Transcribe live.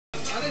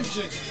I didn't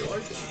jinx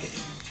George.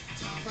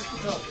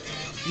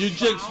 You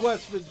jinxed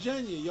West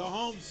Virginia. You're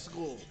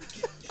homeschooled.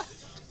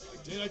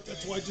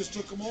 That's why I just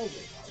took him over.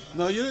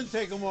 No, you didn't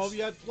take him over.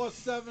 You had plus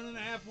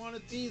 7.5 on a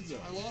teaser.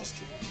 I lost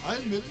it. I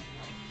admit it.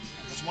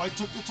 That's why I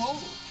took the total.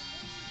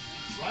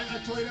 Right? I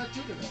told you that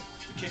too today.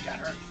 The kid got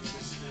hurt.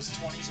 His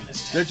 20s and his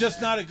 10s. They're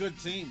just not a good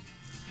team.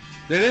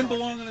 They didn't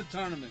belong in the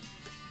tournament.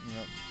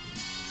 Yep.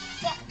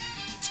 Fuck.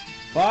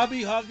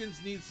 Bobby Huggins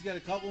needs to get a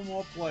couple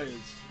more players.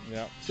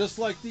 Yep. Just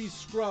like these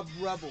scrub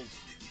rebels.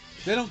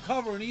 They don't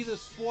cover in either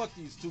sport,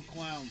 these two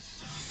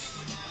clowns.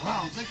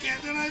 Clowns?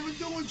 They're not even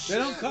doing shit. They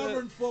don't cover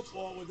in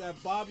football with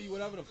that Bobby,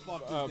 whatever the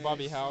fuck his name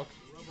Bobby is. Hauck.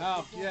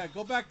 Hauck, yeah.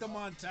 Go back to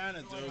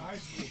Montana,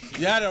 dude.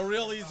 You had a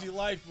real easy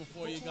life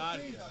before you got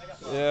here.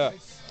 Yeah.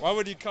 Why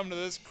would you come to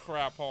this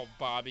crap hole,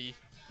 Bobby?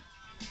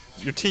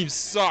 Your team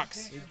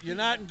sucks. You're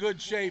not in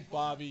good shape,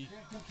 Bobby.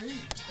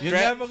 You're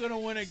never going to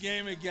win a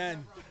game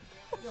again.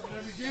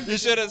 You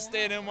should have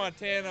stayed in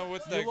Montana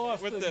with You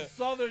lost to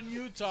Southern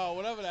Utah,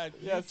 whatever that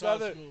Utah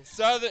Southern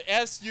school.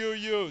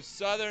 SUU,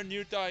 Southern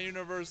Utah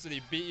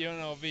University, beat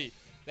UNLV.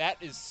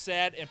 That is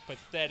sad and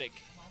pathetic.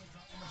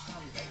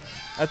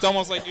 That's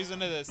almost like losing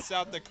to the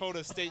South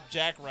Dakota State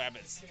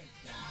Jackrabbits.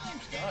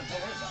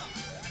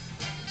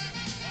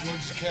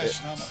 George's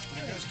cashing out.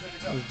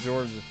 Where's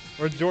George?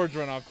 Where'd George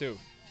run off to?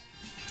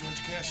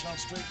 George cashing out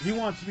straight. He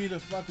wants me to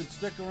fucking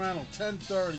stick around till 10:30.